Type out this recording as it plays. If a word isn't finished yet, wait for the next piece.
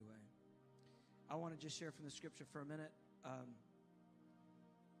I want to just share from the scripture for a minute.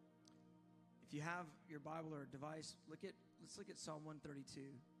 If you have your Bible or device, let's look at Psalm 132.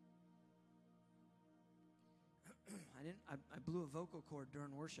 I blew a vocal cord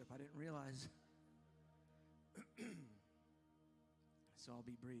during worship. I didn't realize. So I'll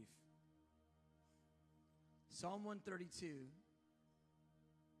be brief. Psalm 132.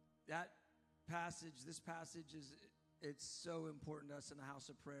 This passage it's so important to us in the house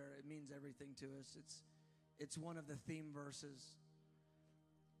of prayer. It means everything to us. It's one of the theme verses.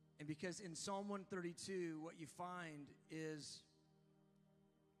 And because in Psalm 132, what you find is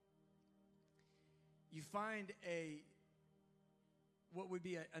what would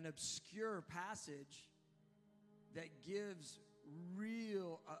be an obscure passage that gives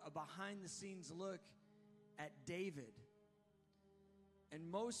a behind-the-scenes look at David. And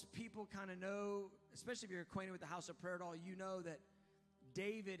most people kind of know, especially if you're acquainted with the house of prayer at all, you know that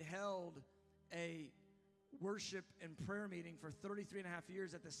David held a worship and prayer meeting for 33 and a half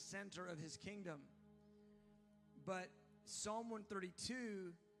years at the center of his kingdom. But Psalm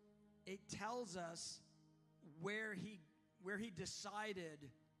 132, it tells us where he decided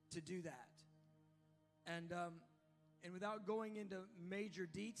to do that. And without going into major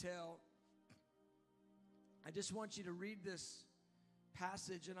detail, I just want you to read this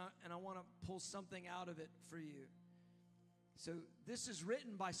passage, and I want to pull something out of it for you. So this is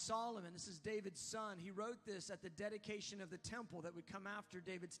written by Solomon. This is David's son. He wrote this at the dedication of the temple that would come after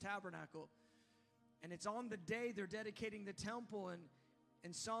David's tabernacle. And it's on the day they're dedicating the temple,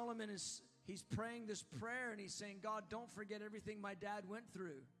 and Solomon he's praying this prayer, and he's saying, God, don't forget everything my dad went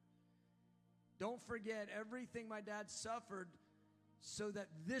through. Don't forget everything my dad suffered, so that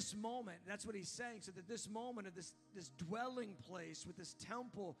this moment, that's what he's saying, so that this moment of this dwelling place with this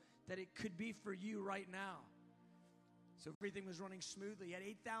temple, that it could be for you right now. So everything was running smoothly. He had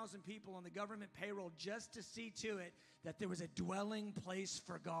 8,000 people on the government payroll just to see to it that there was a dwelling place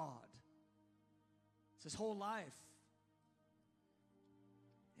for God. It's his whole life.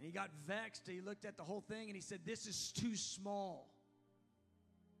 And he got vexed. He looked at the whole thing and he said, this is too small.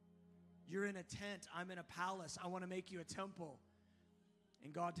 You're in a tent. I'm in a palace. I want to make you a temple.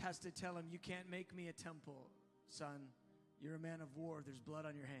 And God has to tell him, you can't make me a temple, son. You're a man of war. There's blood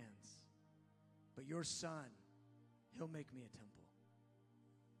on your hands. But your son, he'll make me a temple.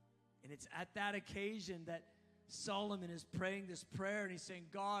 And it's at that occasion that Solomon is praying this prayer, and he's saying,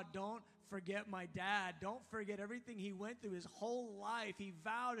 God, don't forget my dad. Don't forget everything he went through his whole life. He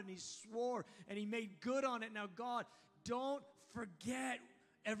vowed and he swore and he made good on it. Now, God, don't forget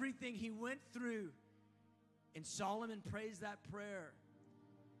everything he went through. And Solomon prays that prayer.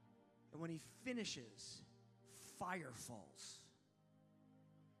 And when he finishes, fire falls.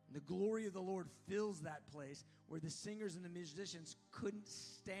 And the glory of the Lord fills that place where the singers and the musicians couldn't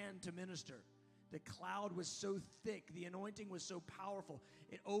stand to minister. The cloud was so thick, the anointing was so powerful,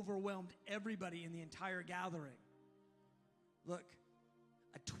 it overwhelmed everybody in the entire gathering. Look,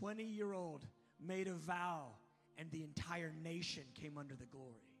 a 20-year-old made a vow, and the entire nation came under the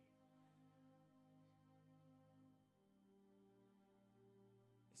glory.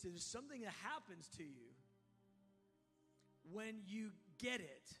 See, there's something that happens to you when you get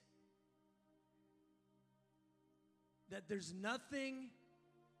it, that there's nothing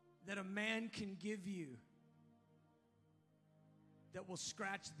that a man can give you that will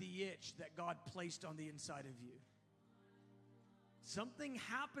scratch the itch that God placed on the inside of you. Something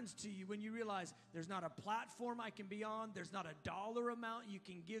happens to you when you realize there's not a platform I can be on, there's not a dollar amount you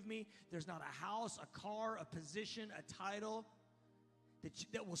can give me, there's not a house, a car, a position, a title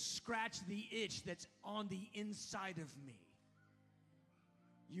that will scratch the itch that's on the inside of me.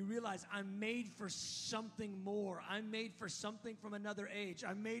 You realize I'm made for something more. I'm made for something from another age.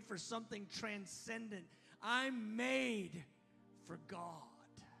 I'm made for something transcendent. I'm made for God.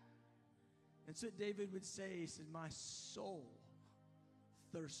 That's what David would say. He said, my soul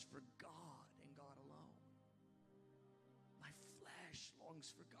thirsts for God and God alone. My flesh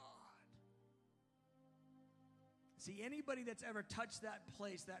longs for God. See, anybody that's ever touched that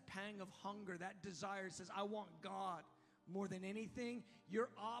place, that pang of hunger, that desire, says, I want God more than anything, you're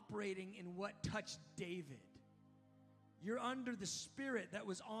operating in what touched David. You're under the spirit that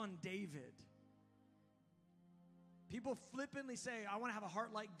was on David. People flippantly say, I want to have a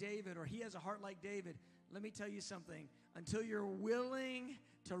heart like David, or he has a heart like David. Let me tell you something. Until you're willing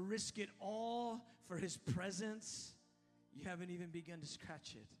to risk it all for his presence, you haven't even begun to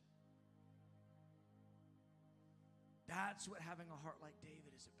scratch it. That's what having a heart like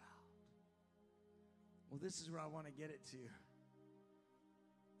David is about. Well, this is where I want to get it to.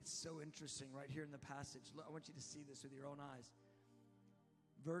 It's so interesting right here in the passage. I want you to see this with your own eyes.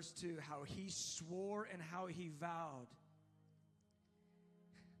 Verse 2, how he swore and how he vowed.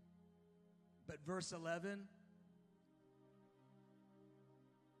 But verse 11,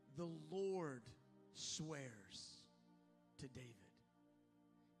 the Lord swears to David.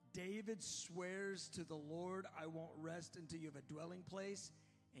 David swears to the Lord, I won't rest until you have a dwelling place,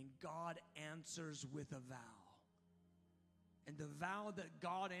 and God answers with a vow. And the vow that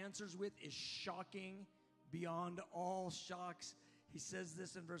God answers with is shocking beyond all shocks. He says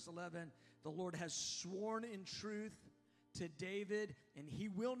this in verse 11, the Lord has sworn in truth to David, and he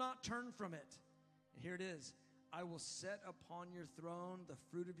will not turn from it. And here it is, I will set upon your throne the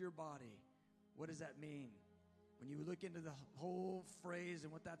fruit of your body. What does that mean? When you look into the whole phrase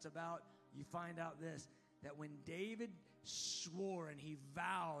and what that's about, you find out this, that when David swore and he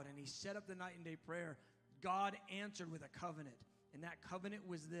vowed and he set up the night and day prayer, God answered with a covenant. And that covenant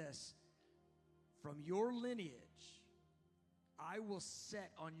was this, from your lineage, I will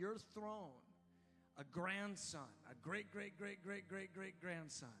set on your throne a grandson, a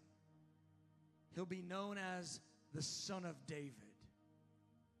great-great-great-great-great-great-grandson. He'll be known as the Son of David.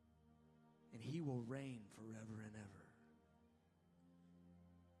 And he will reign forever and ever.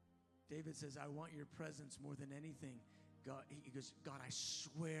 David says, I want your presence more than anything. God, he goes, God, I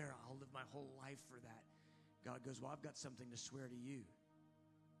swear I'll live my whole life for that. God goes, well, I've got something to swear to you.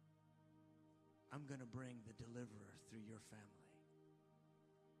 I'm going to bring the deliverer through your family.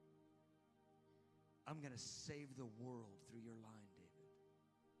 I'm going to save the world through your line, David.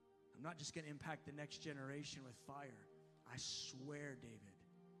 I'm not just going to impact the next generation with fire. I swear, David,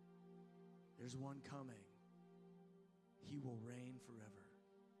 there's one coming. He will reign forever,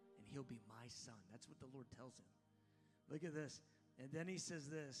 and he'll be my son. That's what the Lord tells him. Look at this. And then he says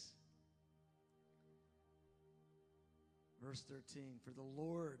this. Verse 13, for the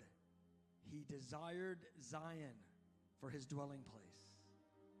Lord, he desired Zion for his dwelling place.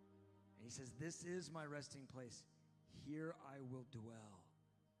 And he says, this is my resting place. Here I will dwell,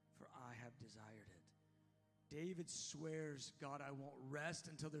 for I have desired it. David swears, God, I won't rest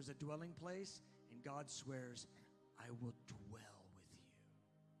until there's a dwelling place. And God swears, I will dwell with you.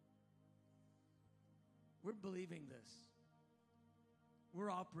 We're believing this.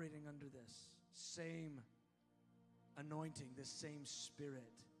 We're operating under this same anointing, this same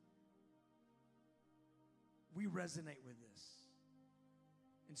spirit. We resonate with this.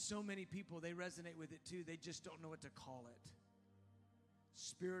 And so many people, they resonate with it too. They just don't know what to call it.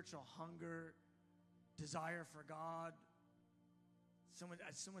 Spiritual hunger, desire for God.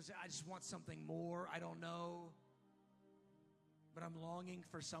 Someone said, I just want something more. I don't know. But I'm longing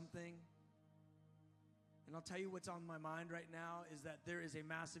for something. And I'll tell you what's on my mind right now is that there is a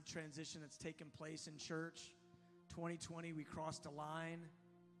massive transition that's taken place in church. 2020, we crossed a line.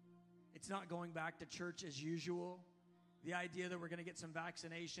 It's not going back to church as usual. The idea that we're going to get some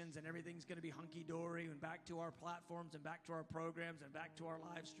vaccinations and everything's going to be hunky-dory and back to our platforms and back to our programs and back to our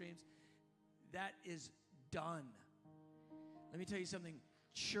live streams, that is done. Let me tell you something.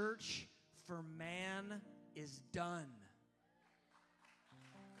 Church for man is done.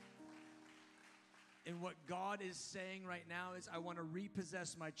 And what God is saying right now is, I want to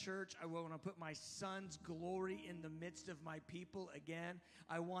repossess my church. I want to put my son's glory in the midst of my people again.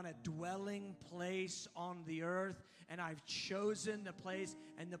 I want a dwelling place on the earth, and I've chosen the place,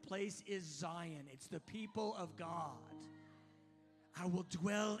 and the place is Zion. It's the people of God. I will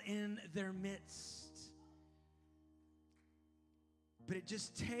dwell in their midst. But it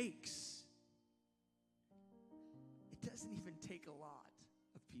just takes, it doesn't even take a lot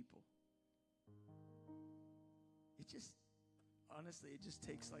of people. Honestly, it just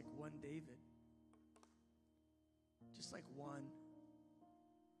takes like one David. Just like one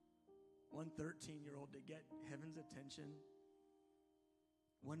 13-year-old to get heaven's attention.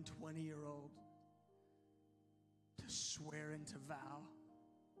 One 20-year-old to swear and to vow.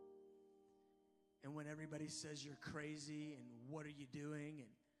 And when everybody says you're crazy and what are you doing and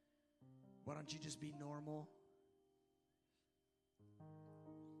why don't you just be normal?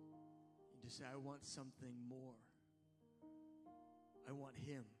 You just say, I want something more. I want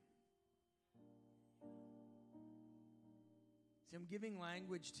him. See, I'm giving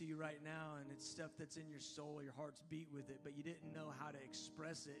language to you right now, and it's stuff that's in your soul, your heart's beat with it, but you didn't know how to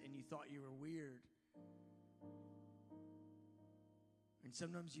express it, and you thought you were weird. And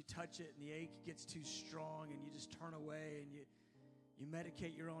sometimes you touch it, and the ache gets too strong, and you just turn away, and you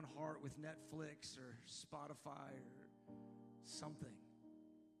medicate your own heart with Netflix or Spotify or something.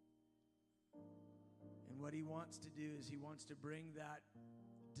 And what he wants to do is he wants to bring that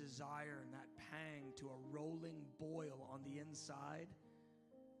desire and that pang to a rolling boil on the inside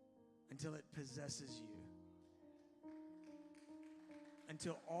until it possesses you.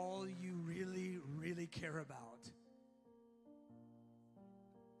 until all you really, really care about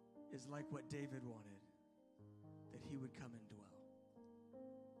is like what David wanted, that he would come and dwell.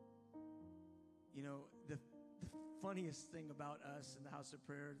 You know, the funniest thing about us in the house of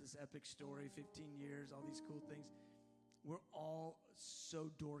prayer, this epic story, 15 years, all these cool things, we're all so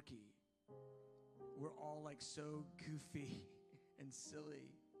dorky. We're all like so goofy and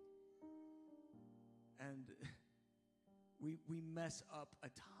silly. And we mess up a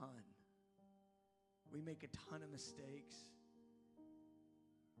ton. We make a ton of mistakes.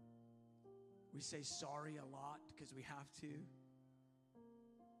 We say sorry a lot because we have to.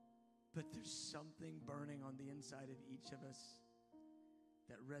 But there's something burning on the inside of each of us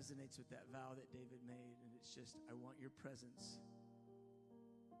that resonates with that vow that David made. And it's just, I want your presence.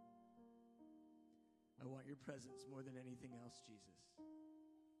 I want your presence more than anything else, Jesus.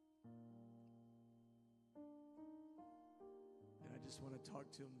 And I just want to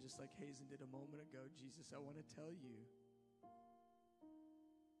talk to him just like Hazen did a moment ago. Jesus, I want to tell you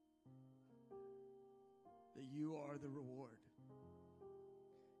that you are the reward.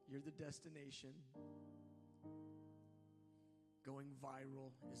 You're the destination. Going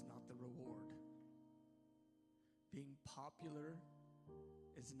viral is not the reward. Being popular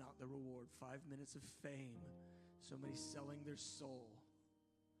is not the reward. 5 minutes of fame, somebody selling their soul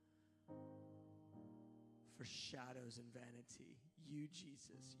for shadows and vanity. You,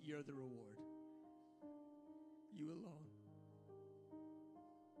 Jesus, you're the reward. You alone.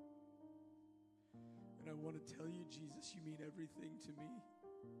 And I want to tell you, Jesus, you mean everything to me.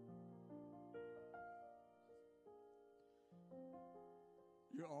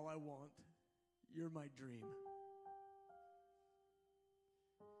 You're all I want. You're my dream.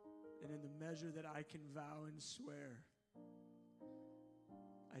 And in the measure that I can vow and swear,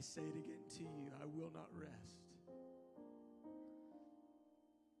 I say it again to you, I will not rest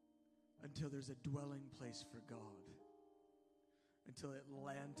until there's a dwelling place for God, until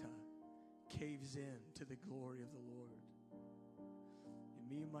Atlanta caves in to the glory of the Lord. And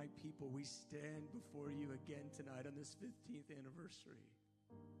me and my people, we stand before you again tonight on this 15th anniversary.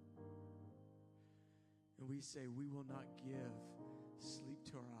 And we say, we will not give sleep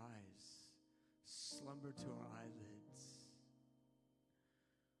to our eyes, slumber to our eyelids,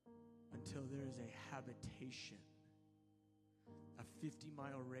 until there is a habitation, a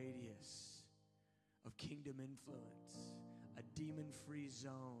 50-mile radius of kingdom influence, a demon-free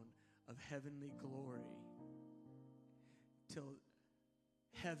zone of heavenly glory, till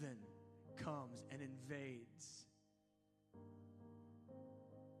heaven comes and invades.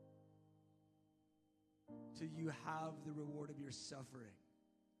 Till you have the reward of your suffering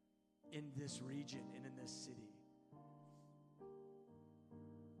in this region and in this city.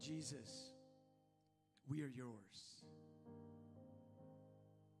 Jesus, we are yours.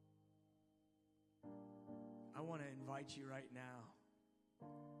 I want to invite you right now.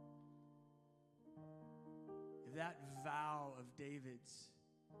 If that vow of David's,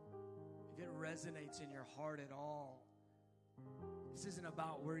 if it resonates in your heart at all, this isn't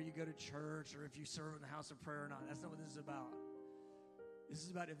about where you go to church or if you serve in the house of prayer or not. That's not what this is about. This is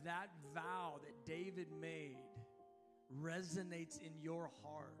about if that vow that David made resonates in your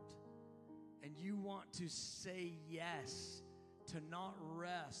heart and you want to say yes, to not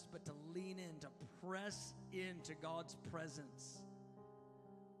rest, but to lean in, to press into God's presence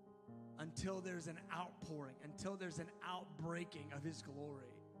until there's an outpouring, until there's an outbreaking of His glory.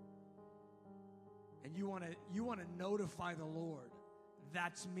 And you want to notify the Lord,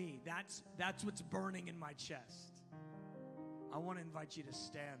 that's me. That's what's burning in my chest. I want to invite you to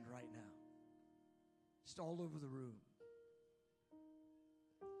stand right now. Just all over the room.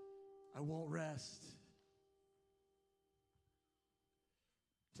 I won't rest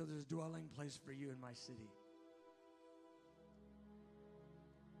till there's a dwelling place for you in my city.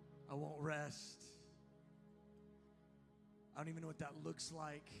 I won't rest. I don't even know what that looks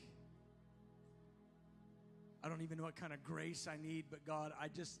like. I don't even know what kind of grace I need, but God,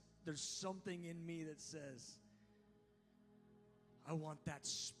 there's something in me that says, I want that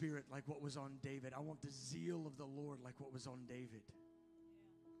spirit like what was on David. I want the zeal of the Lord like what was on David.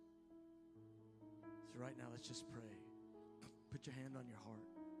 So right now, let's just pray. Put your hand on your heart.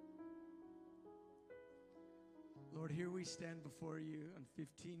 Lord, here we stand before you on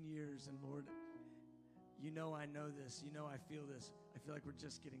 15 years, and Lord, you know I know this. You know I feel this. I feel like we're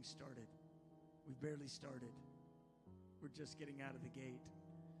just getting started. We've barely started. We're just getting out of the gate.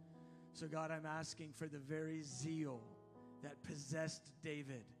 So God, I'm asking for the very zeal that possessed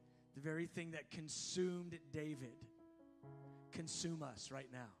David, the very thing that consumed David, consume us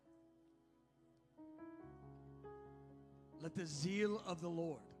right now. Let the zeal of the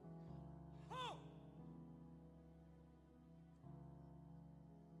Lord. Oh.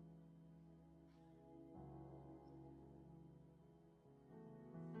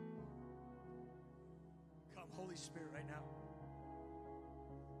 Come, Holy Spirit, right now.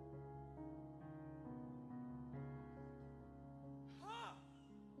 Ha.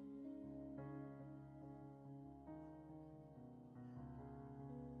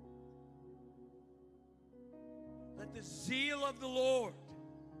 Let the zeal of the Lord,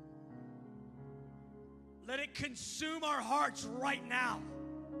 let it consume our hearts right now.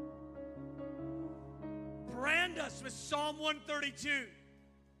 Brand us with Psalm 132.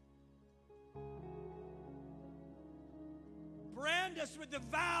 Brand us with the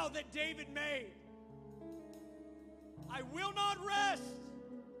vow that David made. I will not rest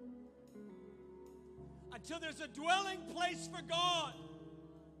until there's a dwelling place for God.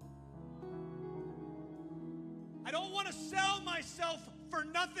 I don't want to sell myself for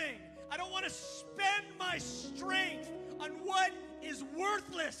nothing. I don't want to spend my strength on what is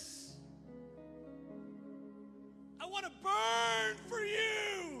worthless. I want to burn for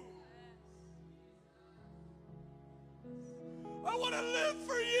you. I want to live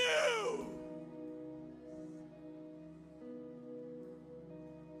for you.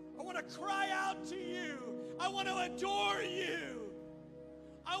 I want to cry out to you. I want to adore you.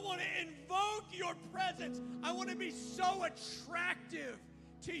 I want to invoke your presence. I want to be so attractive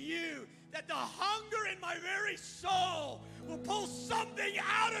to you that the hunger in my very soul will pull something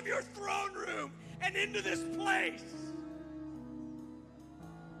out of your throne room and into this place.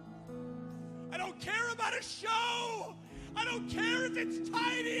 I don't care about a show. I don't care if it's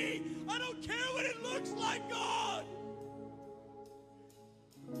tidy. I don't care what it looks like, God.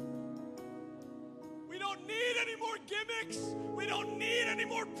 We don't need any more gimmicks. We don't need any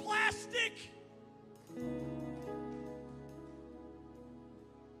more plastic.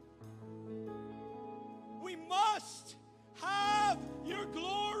 We must have your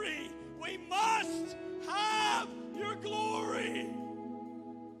glory. We must have your glory.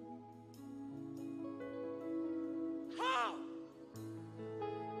 How?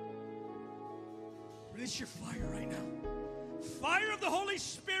 Release your fire right now. Fire of the Holy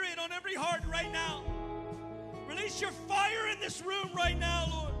Spirit on every heart right now. Release your fire in this room right now,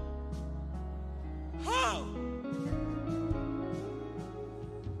 Lord. How?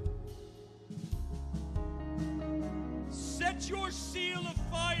 Set your seal of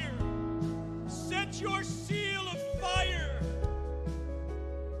fire. Set your seal of fire.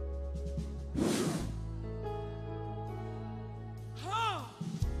 How?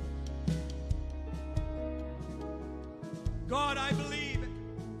 God, I believe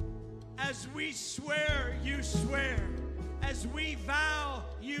as we swear, you swear. As we vow,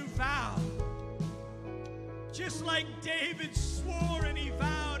 you vow. Just like David swore and he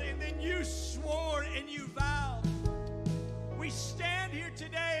vowed, and then you swore and you vowed. We stand here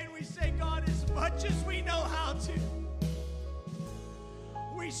today and we say, God, as much as we know how to,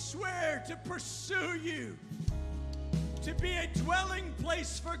 we swear to pursue you, to be a dwelling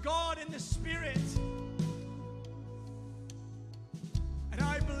place for God in the Spirit. And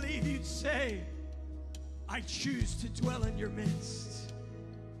I believe you'd say, I choose to dwell in your midst.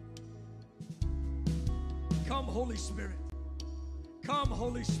 Come, Holy Spirit. Come,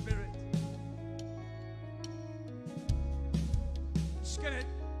 Holy Spirit. Just going to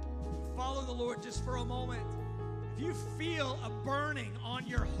follow the Lord just for a moment. If you feel a burning on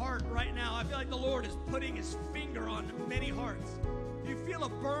your heart right now, I feel like the Lord is putting his finger on many hearts. If you feel a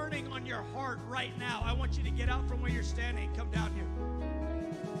burning on your heart right now, I want you to get out from where you're standing and come down here.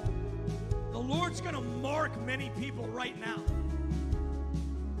 The Lord's going to mark many people right now.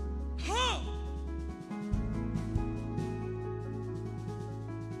 Huh!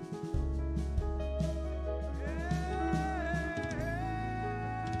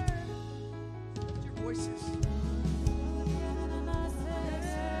 Lift your voices.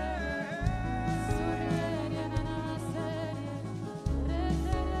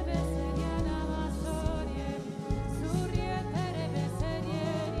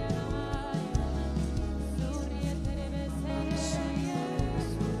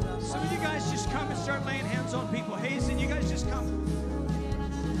 Start laying hands on people. Hazen, you guys just come.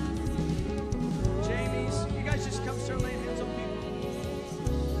 Jamie's, you guys just come start laying hands on people.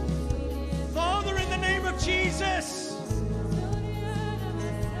 Father, in the name of Jesus,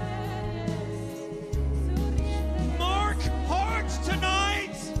 mark hearts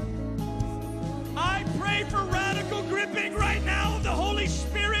tonight. I pray for radical gripping right now of the Holy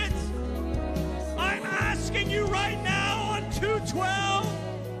Spirit. I'm asking you right now on 2:12.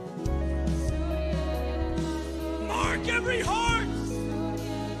 Mark every heart.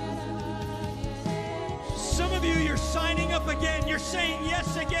 Some of you, you're signing up again. You're saying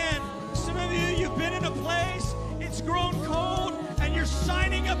yes again. Some of you, you've been in a place, it's grown cold, and you're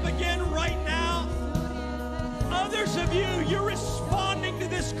signing up again right now. Others of you, you're responding to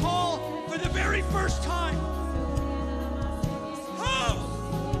this call for the very first time.